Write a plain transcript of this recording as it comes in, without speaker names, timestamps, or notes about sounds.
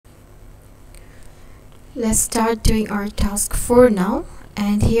Let's start doing our task 4 now,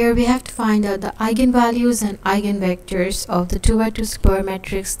 and here we have to find out the eigenvalues and eigenvectors of the 2 by 2 square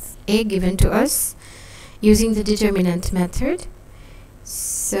matrix A given to us using the determinant method.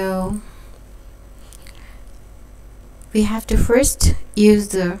 So we have to first use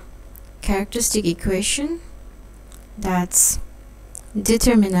the characteristic equation, that's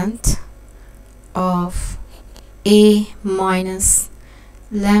determinant of A minus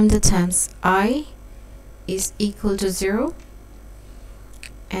lambda times I is equal to 0.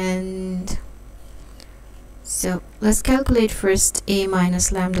 And so let's calculate first A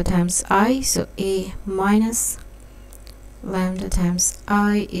minus lambda times I. So A minus lambda times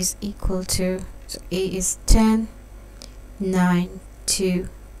I is equal to, so A is 10, 9, 2,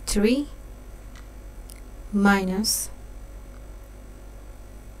 3 minus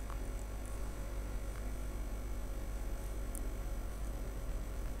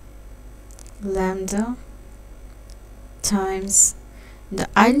lambda times the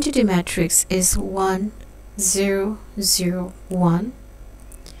identity matrix is 1 0 0 1,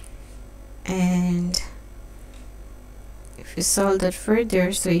 and if you solve that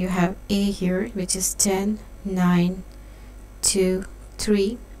further, so you have A here, which is 10 9 2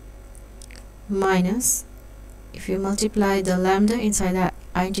 3 minus, if you multiply the lambda inside that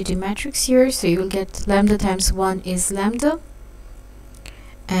identity matrix here, so you will get lambda times 1 is lambda,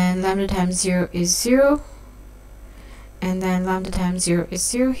 and lambda times 0 is 0, and then lambda times 0 is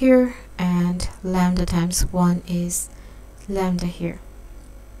 0 here, and lambda times 1 is lambda here.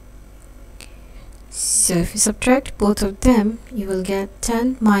 So if you subtract both of them, you will get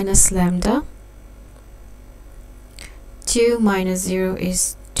 10 minus lambda, 2 minus 0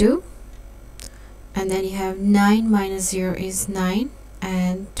 is 2, and then you have 9 minus 0 is 9,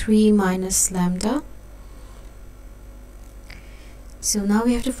 and 3 minus lambda. So now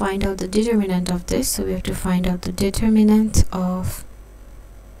we have to find out the determinant of this. So we have to find out the determinant of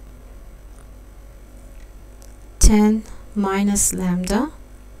 10 minus lambda,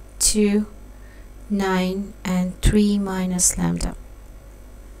 2, 9, and 3 minus lambda.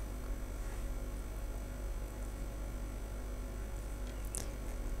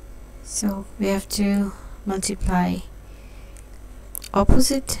 So we have to multiply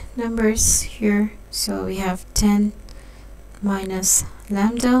opposite numbers here. So we have 10 minus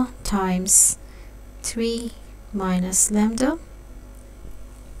lambda times 3 minus lambda,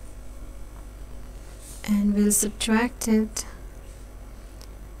 and we'll subtract it.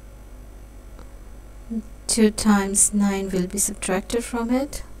 2 times 9 will be subtracted from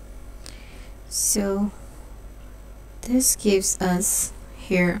it, so this gives us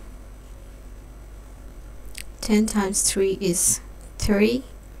here 10 times 3 is 30,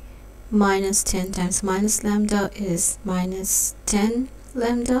 minus 10 times minus lambda is minus 10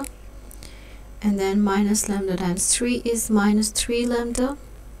 lambda, and then minus lambda times 3 is minus 3 lambda,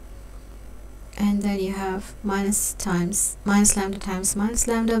 and then you have minus lambda times minus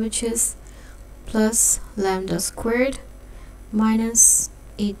lambda, which is plus lambda squared minus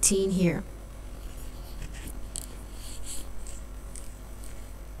 18 here.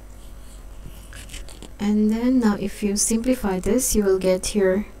 And then now if you simplify this, you will get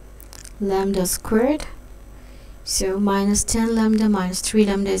here lambda squared, so minus 10 lambda minus 3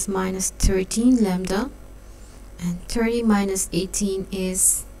 lambda is minus 13 lambda, and 30 minus 18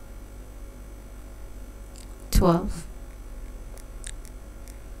 is 12.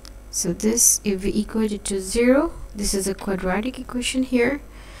 So this, if we equate it to 0, this is a quadratic equation here,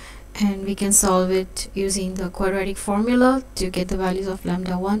 and we can solve it using the quadratic formula to get the values of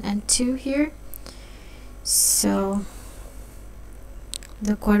lambda 1 and 2 here. So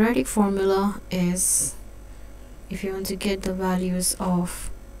the quadratic formula is, if you want to get the values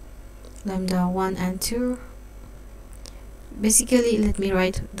of lambda 1 and 2, basically let me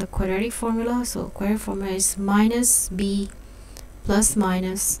write the quadratic formula. So quadratic formula is minus b plus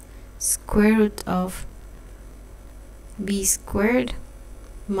minus square root of b squared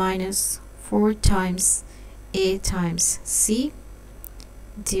minus 4 times a times c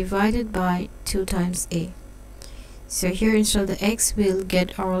divided by 2 times a. So here instead of the x, we'll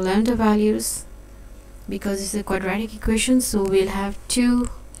get our lambda values, because it's a quadratic equation, so we'll have 2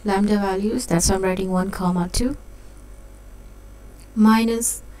 lambda values, that's why I'm writing 1 comma 2,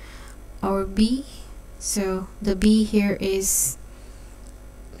 minus our b. So the b here is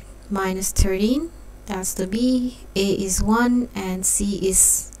minus 13, that's the b, a is 1, and c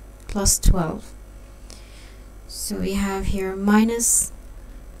is plus 12. So we have here minus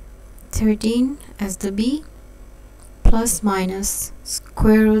 13 as the b, plus minus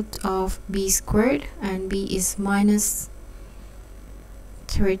square root of b squared, and b is minus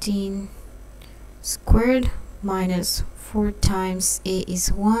 13 squared minus 4 times a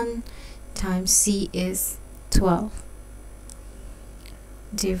is 1 times c is 12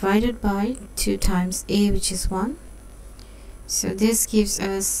 divided by 2 times a, which is 1. So this gives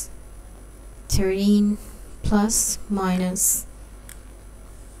us 13 plus minus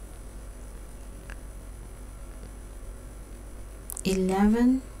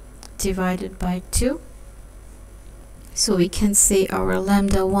 11 divided by 2. So we can say our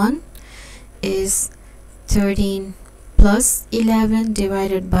lambda 1 is 13 plus 11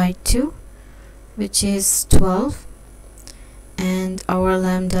 divided by 2, which is 12, and our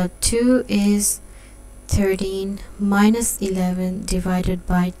lambda 2 is 13 minus 11 divided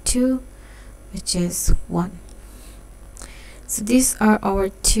by 2, which is 1. So these are our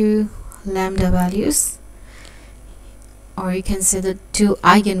two lambda values, or you can say the two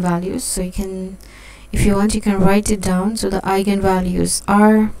eigenvalues. So you can, if you want, you can write it down. So the eigenvalues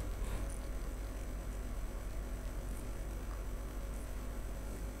are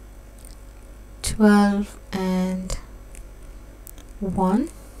 12 and 1.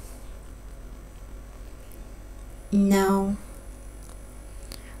 Now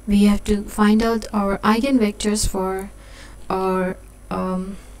we have to find out our eigenvectors for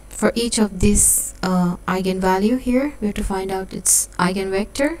each of these eigenvalue here. We have to find out its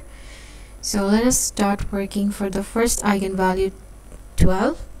eigenvector. So let us start working for the first eigenvalue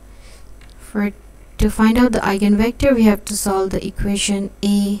 12. To find out the eigenvector, we have to solve the equation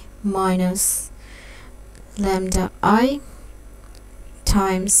a minus lambda I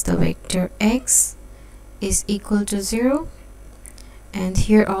times the vector x is equal to 0, and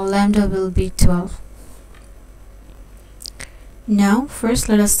here our lambda will be 12. Now first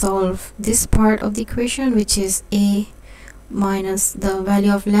let us solve this part of the equation, which is a minus the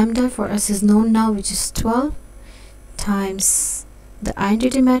value of lambda for us is known now, which is 12, times the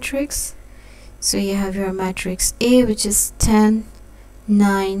identity matrix. So you have your matrix A, which is 10,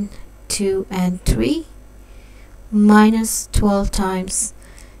 9, 2 and 3, minus 12 times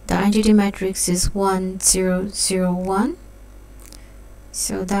the identity matrix is 1, 0, 0, 1.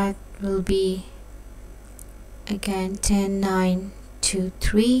 So that will be again 10, 9, 2,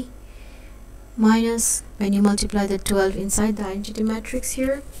 3, minus, when you multiply the 12 inside the identity matrix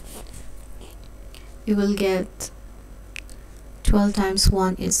here, you will get 12 times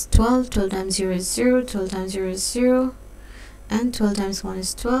 1 is 12, 12 times 0 is 0, 12 times 0 is 0, and 12 times 1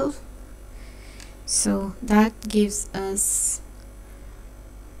 is 12. So that gives us,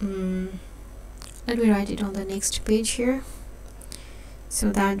 let me write it on the next page here.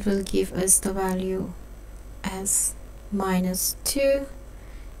 So that will give us the value as minus 2,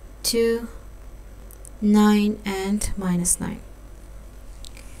 2, 9 and minus 9.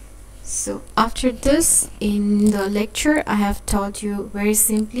 So after this, in the lecture I have taught you very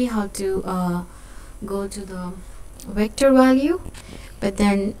simply how to go to the vector value, but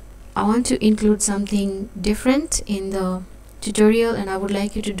then I want to include something different in the tutorial, and I would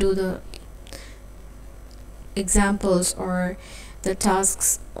like you to do the examples or the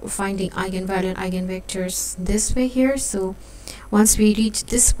tasks finding eigenvalue and eigenvectors this way here. So once we reach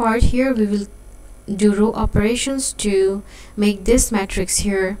this part here, we will do row operations to make this matrix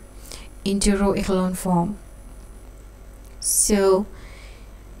here into row echelon form. So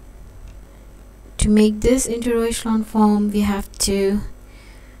to make this into row echelon form, we have to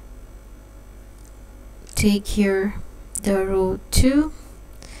take here the row 2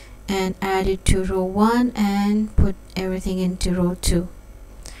 and add it to row 1 and put everything into row 2.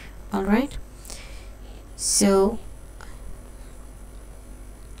 Alright, so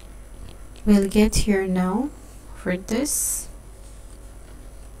we'll get here now for this.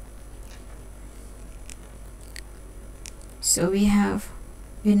 So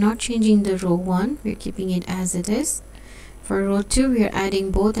we're not changing the row 1, we're keeping it as it is. For row 2, we are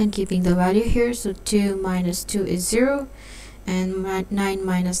adding both and keeping the value here. So 2 minus 2 is 0, and 9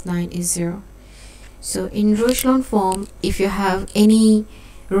 minus 9 is 0. So in row echelon form, if you have any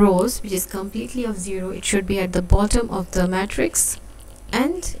rows which is completely of 0, it should be at the bottom of the matrix,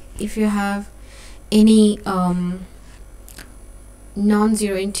 and if you have any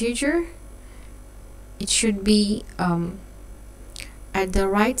non-zero integer, it should be at the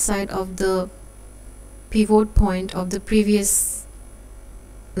right side of the pivot point of the previous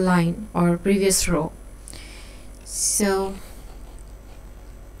line or previous row. So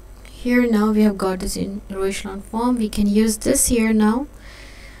here now we have got this in row echelon form. We can use this here now,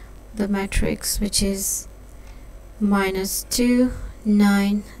 the matrix, which is minus 2,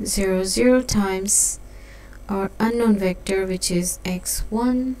 9, 0, 0 times our unknown vector, which is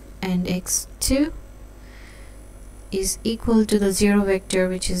x1 and x2, is equal to the 0 vector,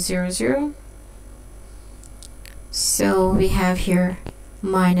 which is 0, 0, So we have here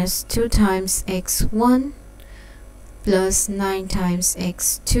minus 2 times x1 plus 9 times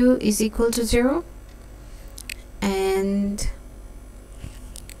x2 is equal to 0. And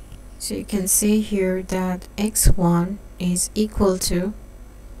so you can see here that x1 is equal to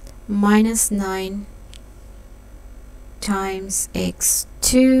minus 9 times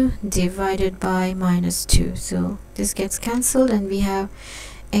x2 divided by minus 2. So this gets cancelled and we have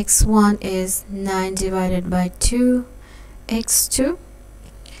x1 is 9 divided by 2 x2.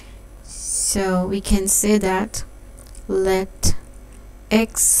 So we can say that let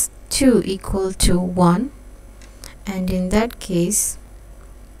x2 equal to 1, and in that case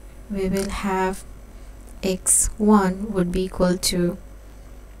we will have x1 would be equal to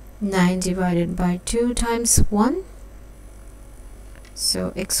 9 divided by 2 times 1.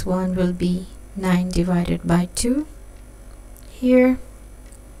 So x1 will be 9 divided by 2 here,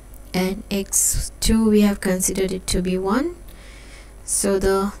 and x2 we have considered it to be 1. So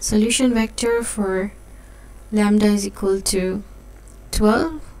the solution vector for lambda is equal to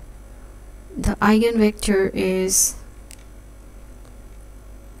 12. The eigenvector is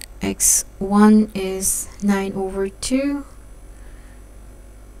x1 is 9 over 2,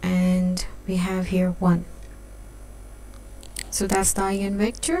 and we have here 1. So that's the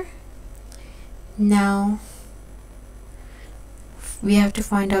eigenvector. Now we have to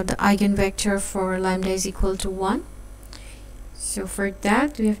find out the eigenvector for lambda is equal to 1. So for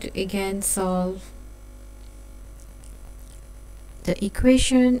that we have to again solve the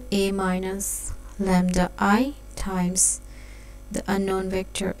equation a minus lambda I times the unknown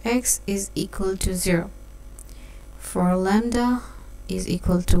vector x is equal to 0 for lambda is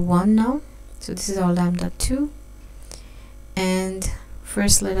equal to 1 now. So this is our lambda 2, and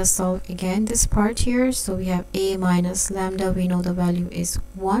first let us solve again this part here. So we have a minus lambda, we know the value is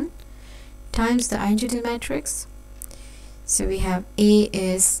 1, times the eigenvalue matrix. So we have a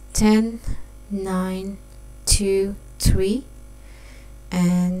is 10, 9, 2, 3,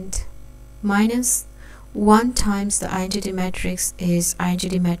 and minus 1 times the eigenvalue matrix is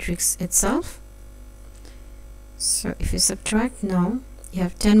eigenvalue matrix itself. So if you subtract now, you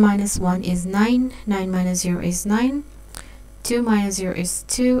have 10 minus 1 is 9, 9 minus 0 is 9, 2 minus 0 is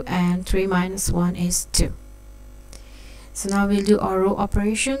 2, and 3 minus 1 is 2. So now we'll do our row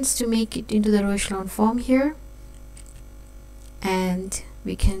operations to make it into the row echelon form here, and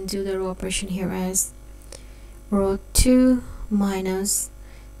we can do the row operation here as row 2 minus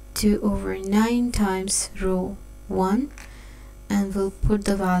 2 over 9 times row 1, and we'll put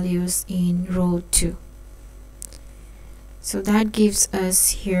the values in row 2. So that gives us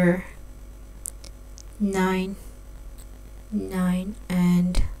here 9, 9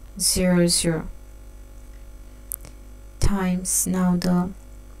 and 0, 0 times, now the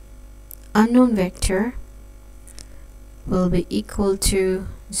unknown vector will be equal to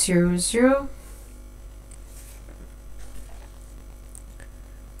 0, 0.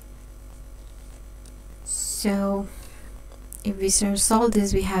 So if we solve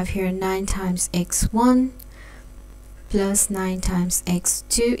this, we have here 9 times x1 plus 9 times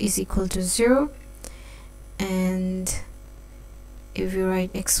x2 is equal to 0. And if we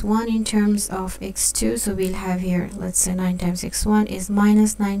write x1 in terms of x2, so we'll have here, let's say 9 times x1 is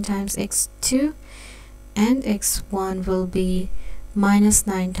minus 9 times x2, and x1 will be minus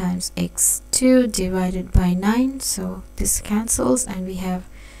 9 times x2 divided by 9. So this cancels and we have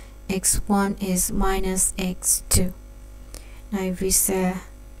x1 is minus x2. Now if we say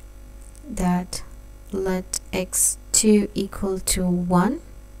that let x2 equal to 1,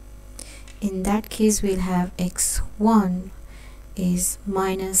 in that case we'll have x1 is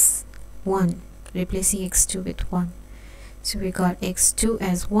minus 1, replacing x2 with 1. So we got x2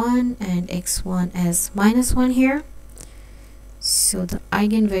 as 1 and x1 as minus 1 here. So the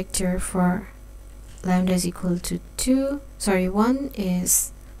eigenvector for lambda is equal to 1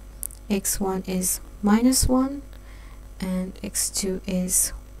 is x1 is minus 1 and x2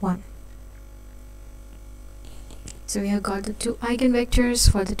 is 1. So we have got the two eigenvectors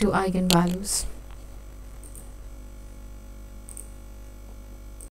for the two eigenvalues.